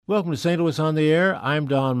Welcome to St. Louis on the Air. I'm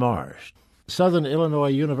Don Marsh. Southern Illinois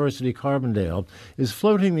University Carbondale is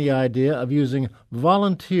floating the idea of using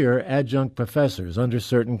volunteer adjunct professors under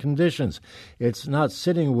certain conditions. It's not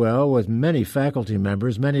sitting well with many faculty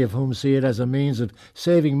members, many of whom see it as a means of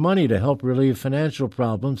saving money to help relieve financial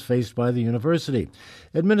problems faced by the university.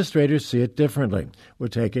 Administrators see it differently. We're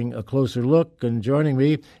taking a closer look, and joining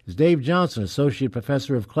me is Dave Johnson, Associate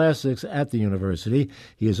Professor of Classics at the university.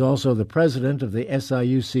 He is also the president of the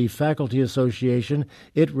SIUC Faculty Association.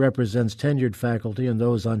 It represents tenured faculty and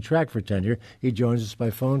those on track for tenure. He joins us by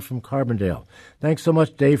phone from Carbondale. Thanks so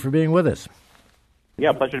much, Dave, for being with us.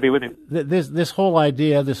 Yeah, pleasure to be with you. This whole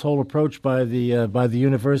idea, this whole approach by the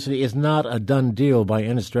university is not a done deal by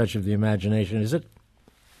any stretch of the imagination, is it?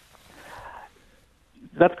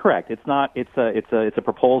 That's correct. It's not. It's a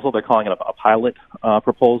proposal. They're calling it a pilot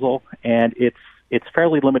proposal, and it's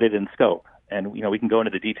fairly limited in scope. And we can go into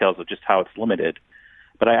the details of just how it's limited.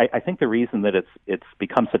 But I think the reason that it's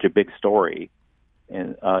become such a big story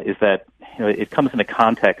is that it comes in a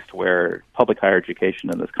context where public higher education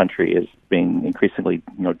in this country is being increasingly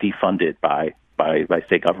defunded by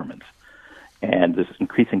state governments, and there's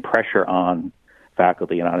increasing pressure on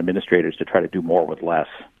faculty and on administrators to try to do more with less.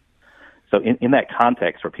 So in that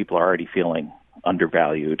context where people are already feeling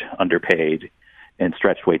undervalued, underpaid, and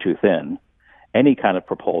stretched way too thin, any kind of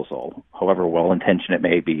proposal, however well-intentioned it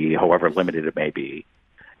may be, however limited it may be,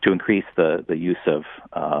 to increase the use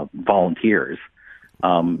of volunteers,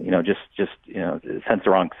 just it sends the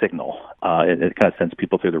wrong signal. It kind of sends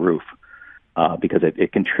people through the roof because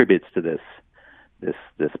it contributes to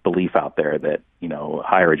this belief out there that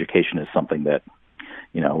higher education is something that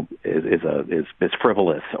is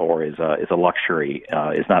frivolous or is a luxury,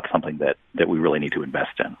 is not something that we really need to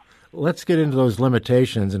invest in. Let's get into those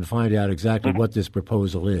limitations and find out exactly what this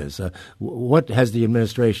proposal is. What has the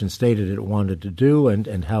administration stated it wanted to do,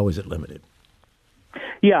 and how is it limited?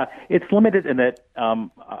 Yeah, it's limited in that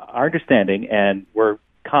our understanding, and we're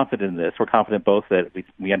confident in this, we're confident both that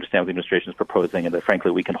we understand what the administration is proposing and that,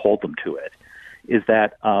 frankly, we can hold them to it, is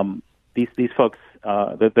that these folks,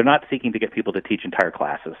 they're not seeking to get people to teach entire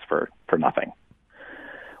classes for nothing.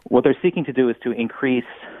 What they're seeking to do is to increase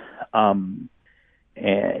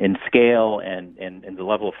in scale and the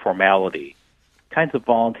level of formality, kinds of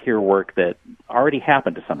volunteer work that already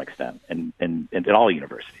happen to some extent in all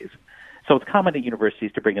universities. So it's common at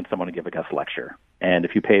universities to bring in someone to give a guest lecture, and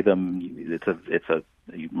if you pay them,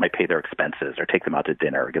 you might pay their expenses or take them out to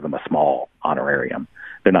dinner or give them a small honorarium.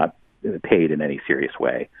 They're not paid in any serious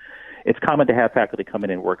way. It's common to have faculty come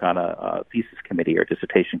in and work on a thesis committee or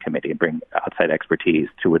dissertation committee and bring outside expertise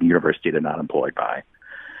to a university they're not employed by.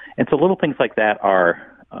 And so little things like that are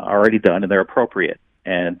already done, and they're appropriate,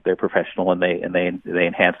 and they're professional, and they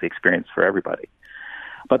enhance the experience for everybody.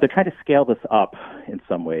 But they're trying to scale this up in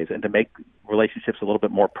some ways and to make relationships a little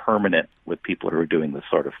bit more permanent with people who are doing this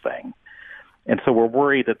sort of thing. And so we're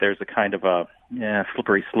worried that there's a kind of a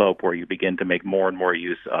slippery slope where you begin to make more and more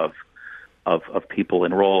use of people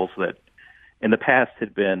in roles that in the past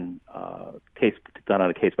had been done on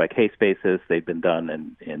a case-by-case basis. They've been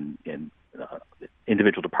done in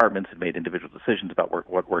individual departments and made individual decisions about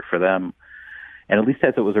what worked for them. And at least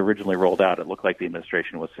as it was originally rolled out, it looked like the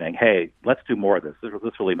administration was saying, hey, let's do more of this.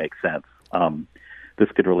 This really makes sense. This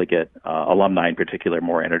could really get alumni in particular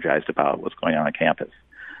more energized about what's going on campus.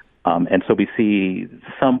 And so we see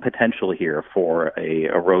some potential here for a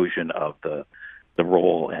erosion of the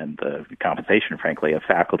role and the compensation, frankly, of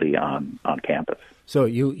faculty on campus. So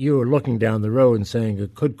you are looking down the road and saying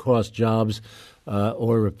it could cost jobs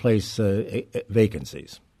or replace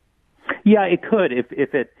vacancies. Yeah, it could, if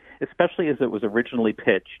it, especially as it was originally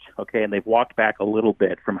pitched. Okay, and they've walked back a little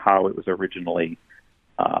bit from how it was originally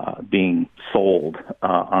being sold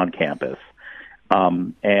on campus.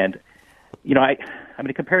 And I mean,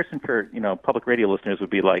 a comparison for public radio listeners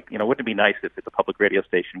would be like, wouldn't it be nice if it's a public radio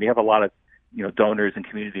station? We have a lot of donors and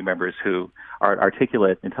community members who are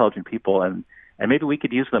articulate, intelligent people, and maybe we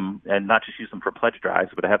could use them and not just use them for pledge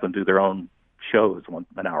drives, but have them do their own shows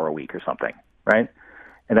an hour a week or something, right?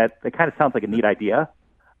 And that kind of sounds like a neat idea.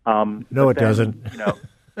 No, it doesn't. Not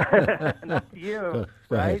to you,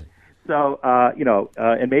 right? So,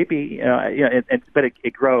 and maybe, but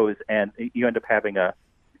it grows, and you end up having a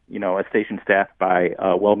station staffed by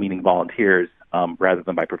well-meaning volunteers rather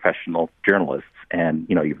than by professional journalists, and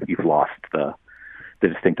you've lost the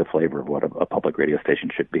distinctive flavor of what a public radio station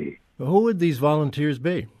should be. Who would these volunteers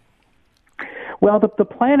be? Well, the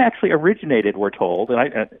plan actually originated, we're told,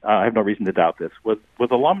 and I have no reason to doubt this,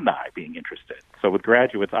 with alumni being interested. So with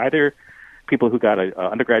graduates either people who got an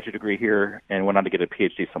undergraduate degree here and went on to get a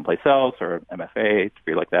PhD someplace else, or an MFA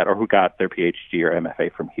degree like that, or who got their PhD or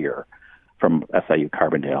MFA from here, from SIU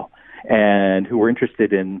Carbondale, and who were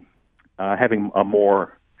interested in having a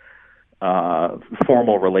more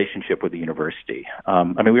formal relationship with the university. We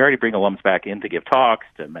already bring alums back in to give talks,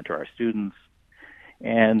 to mentor our students,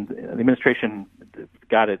 and the administration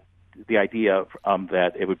got the idea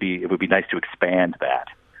that it would be nice to expand that,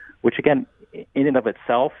 which again, in and of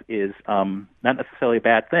itself, is not necessarily a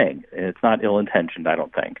bad thing. It's not ill-intentioned, I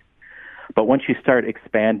don't think. But once you start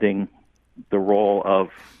expanding the role of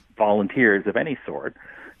volunteers of any sort,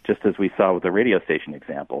 just as we saw with the radio station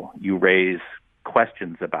example, you raise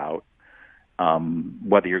questions about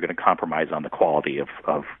whether you're going to compromise on the quality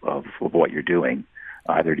of what you're doing,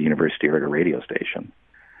 either at a university or at a radio station.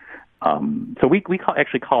 So we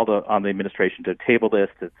actually called on the administration to table this,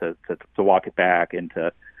 to walk it back, and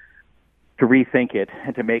to rethink it,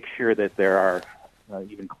 and to make sure that there are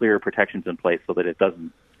even clearer protections in place so that it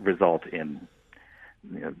doesn't result in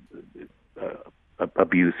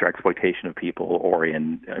abuse or exploitation of people, or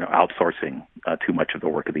in outsourcing too much of the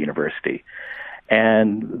work of the university.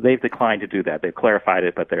 And they've declined to do that. They've clarified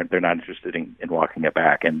it, but they're not interested in walking it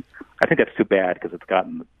back. And I think that's too bad, because it's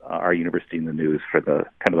gotten our university in the news for the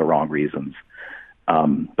kind of the wrong reasons.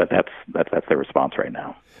 But that's their response right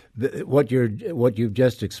now. What you've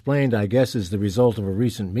just explained, I guess, is the result of a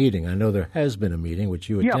recent meeting. I know there has been a meeting which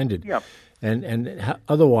you attended. Yeah. And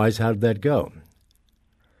otherwise, how did that go?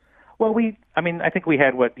 Well, I think we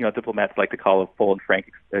had what diplomats like to call a full and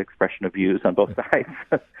frank expression of views on both sides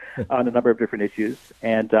on a number of different issues.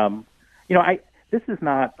 And this is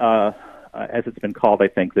not, as it's been called, I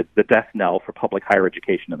think, the death knell for public higher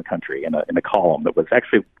education in the country. In a column that was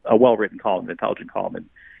actually a well-written column, an intelligent column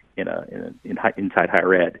inside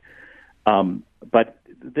higher ed. But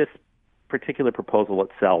this particular proposal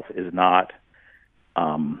itself is not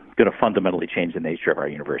going to fundamentally change the nature of our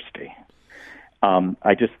university.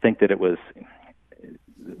 I just think that when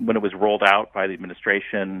it was rolled out by the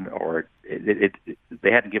administration, or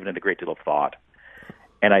they hadn't given it a great deal of thought.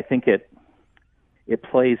 And I think it's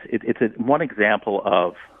one example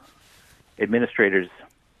of administrators,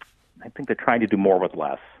 I think they're trying to do more with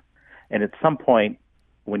less. And at some point,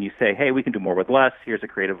 when you say, hey, we can do more with less, here's a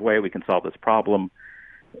creative way we can solve this problem,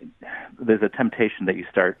 there's a temptation that you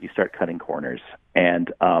start cutting corners.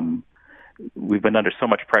 And we've been under so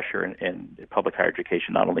much pressure in public higher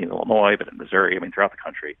education, not only in Illinois, but in Missouri, throughout the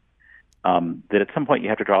country, that at some point you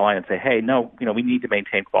have to draw a line and say, hey, no, we need to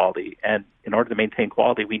maintain quality. And in order to maintain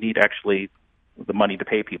quality, we need actually the money to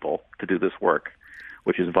pay people to do this work,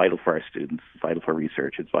 which is vital for our students, it's vital for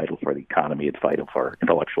research, it's vital for the economy, it's vital for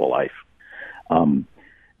intellectual life.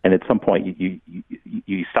 And at some point,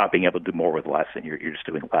 you stop being able to do more with less, and you're just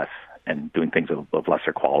doing less and doing things of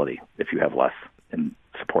lesser quality if you have less in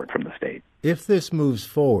support from the state. If this moves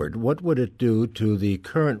forward, what would it do to the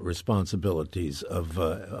current responsibilities of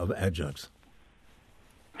adjuncts?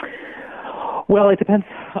 Well, it depends.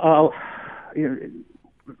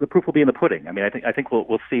 The proof will be in the pudding. I think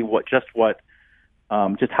we'll see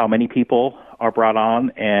just how many people are brought on,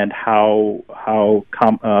 and how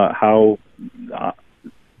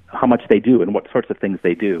much they do and what sorts of things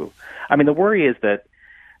they do. The worry is that,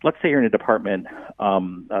 let's say you're in a department,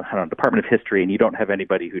 Department of History, and you don't have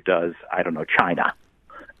anybody who does, China.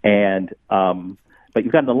 And, but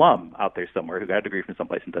you've got an alum out there somewhere who got a degree from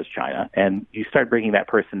someplace and does China. And you start bringing that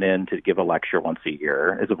person in to give a lecture once a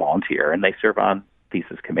year as a volunteer, and they serve on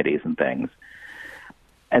thesis committees and things.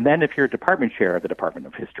 And then if you're a department chair of the Department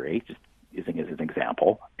of History, just using it as an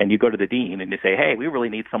example, and you go to the dean and you say, hey, we really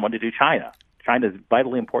need someone to do China. China is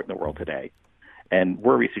vitally important in the world today. And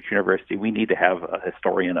we're a research university. We need to have a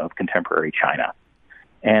historian of contemporary China.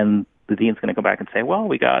 And the dean's going to go back and say, well,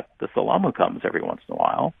 we got this alum who comes every once in a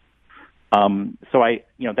while. So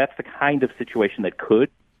that's the kind of situation that could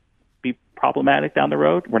be problematic down the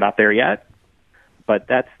road. We're not there yet, but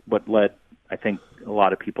that's what led, I think, a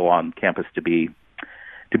lot of people on campus to be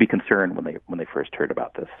concerned when they first heard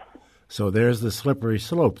about this. So there's the slippery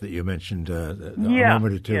slope that you mentioned a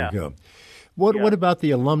moment or two ago. What about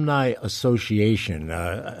the Alumni Association?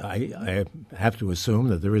 I have to assume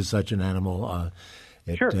that there is such an animal at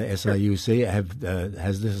SIUC.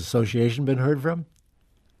 Has this association been heard from?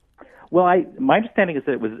 Well, my understanding is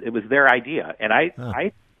that it was their idea, and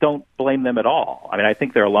I don't blame them at all. I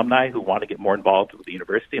think they're alumni who want to get more involved with the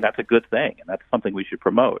university, and that's a good thing, and that's something we should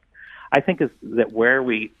promote. I think is that where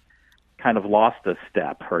we kind of lost a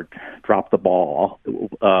step or dropped the ball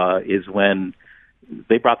is when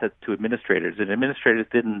they brought that to administrators, and administrators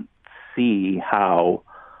didn't see how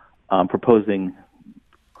proposing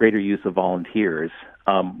greater use of volunteers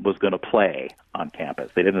was going to play on campus.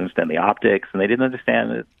 They didn't understand the optics, and they didn't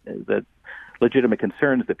understand the legitimate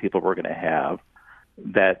concerns that people were going to have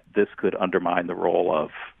that this could undermine the role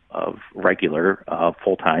of regular,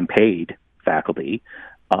 full-time paid faculty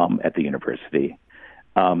at the university.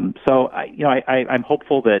 So I'm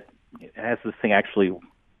hopeful that as this thing actually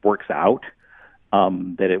works out,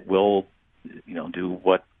 that it will, do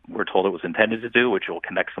what we're told it was intended to do, which will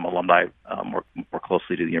connect some alumni more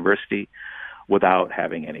closely to the university, without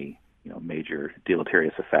having any major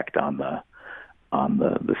deleterious effect on the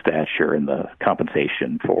stature and the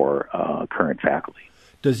compensation for current faculty.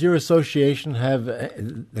 Does your association have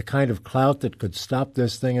the kind of clout that could stop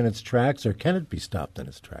this thing in its tracks, or can it be stopped in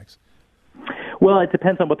its tracks? Well, it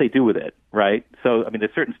depends on what they do with it, right? So,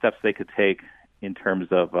 there's certain steps they could take in terms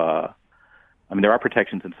of, there are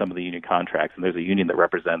protections in some of the union contracts, and there's a union that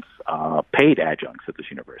represents paid adjuncts at this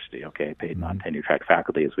university, okay, paid non-tenure track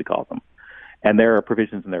faculty, as we call them. And there are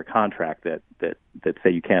provisions in their contract that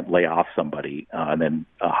say you can't lay off somebody and then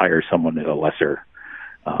hire someone at a lesser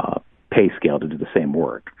pay scale to do the same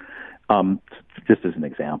work. Just as an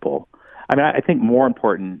example. I think more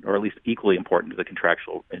important, or at least equally important to the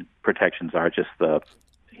contractual protections, are just the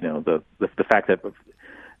fact that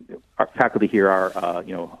our faculty here are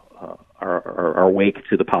awake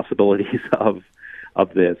to the possibilities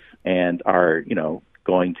of this, and are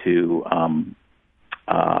going to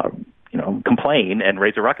complain and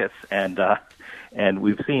raise a ruckus, and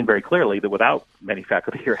we've seen very clearly that without many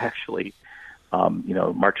faculty here actually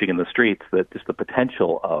marching in the streets, that just the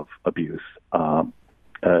potential of abuse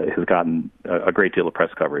has gotten a great deal of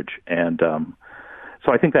press coverage, and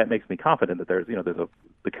so I think that makes me confident that there's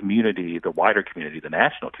the community, the wider community, the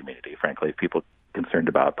national community, frankly, people concerned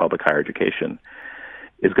about public higher education,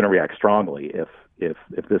 is going to react strongly if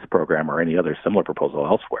this program or any other similar proposal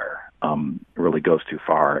elsewhere really goes too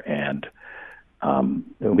far, and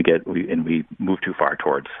we move too far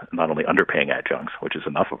towards not only underpaying adjuncts, which is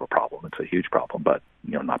enough of a problem, it's a huge problem, but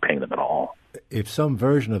not paying them at all. If some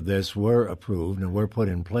version of this were approved and were put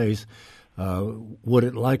in place, would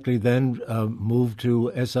it likely then move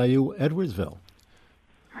to SIU Edwardsville?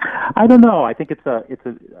 I don't know. I think I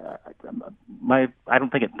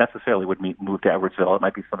don't think it necessarily would move to Edwardsville. It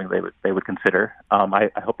might be something they would consider. I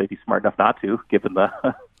hope they'd be smart enough not to, given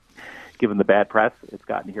the bad press it's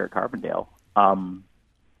gotten here at Carbondale.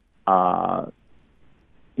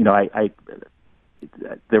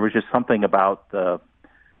 There was just something about the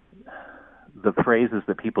phrases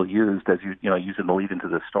that people used as using the lead into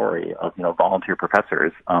the story of volunteer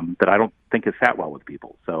professors that I don't think has sat well with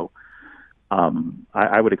people. So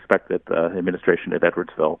I would expect that the administration at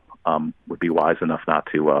Edwardsville would be wise enough not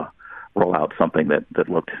to roll out something that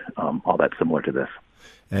looked all that similar to this.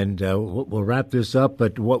 And we'll wrap this up,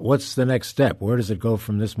 but what's the next step? Where does it go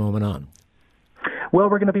from this moment on? Well,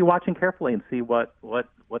 we're going to be watching carefully and see what the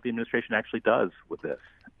administration actually does with this.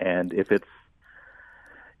 And if it's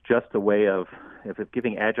just a way of, if it's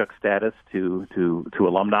giving adjunct status to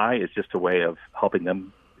alumni is just a way of helping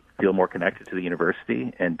them feel more connected to the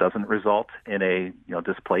university and doesn't result in a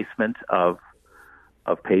displacement of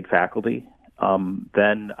paid faculty,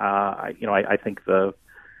 then I think it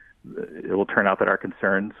will turn out that our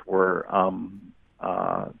concerns were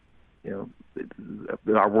our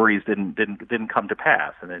worries didn't come to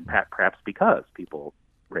pass, and then perhaps because people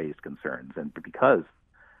raised concerns and because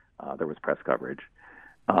there was press coverage.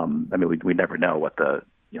 We never know what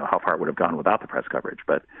how far it would have gone without the press coverage,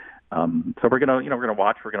 but so we're gonna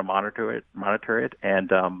watch, we're gonna monitor it,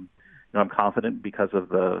 and I'm confident because of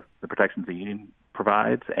the protections the union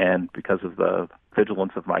provides and because of the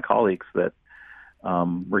vigilance of my colleagues that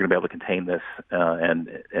we're gonna be able to contain this, and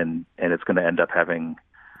it's going to end up having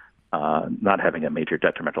not having a major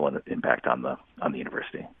detrimental impact on the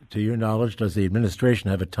university. To your knowledge, does the administration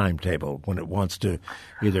have a timetable when it wants to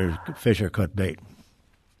either fish or cut bait?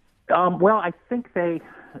 Well, I think their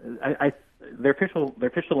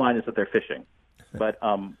official line is that they're fishing, but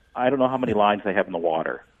I don't know how many lines they have in the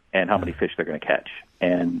water and how many fish they're going to catch.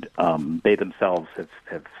 And they themselves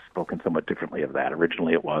have spoken somewhat differently of that.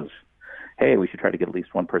 Originally, it was, hey, we should try to get at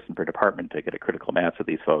least one person per department to get a critical mass of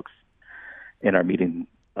these folks. In our meeting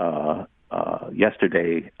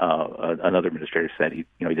yesterday, another administrator said he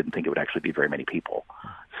didn't think it would actually be very many people.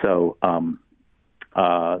 So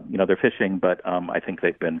they're fishing, but I think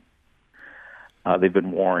they've been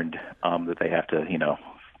warned that they have to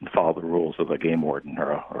follow the rules of the game warden,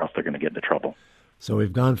 or else they're going to get into trouble. So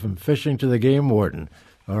we've gone from fishing to the game warden.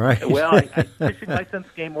 All right. Well, fishing license,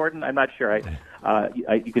 game warden. I'm not sure. You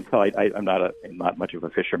could tell I'm not much of a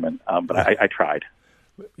fisherman, but I tried.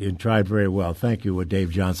 You tried very well. Thank you,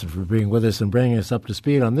 Dave Johnson, for being with us and bringing us up to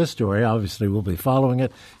speed on this story. Obviously, we'll be following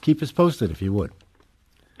it. Keep us posted if you would.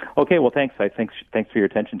 Okay, well, thanks. Thanks for your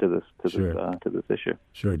attention to this issue.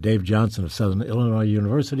 Sure. Dave Johnson of Southern Illinois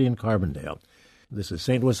University in Carbondale. This is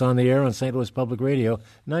St. Louis on the Air on St. Louis Public Radio,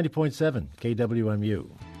 90.7 KWMU.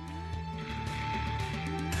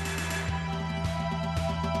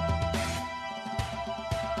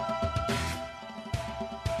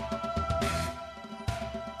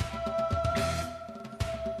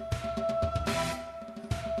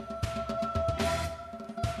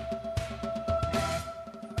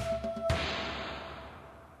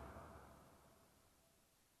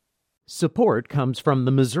 Support comes from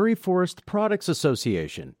the Missouri Forest Products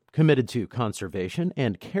Association, committed to conservation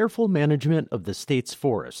and careful management of the state's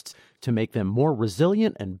forests to make them more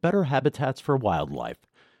resilient and better habitats for wildlife.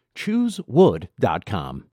 ChooseWood.com.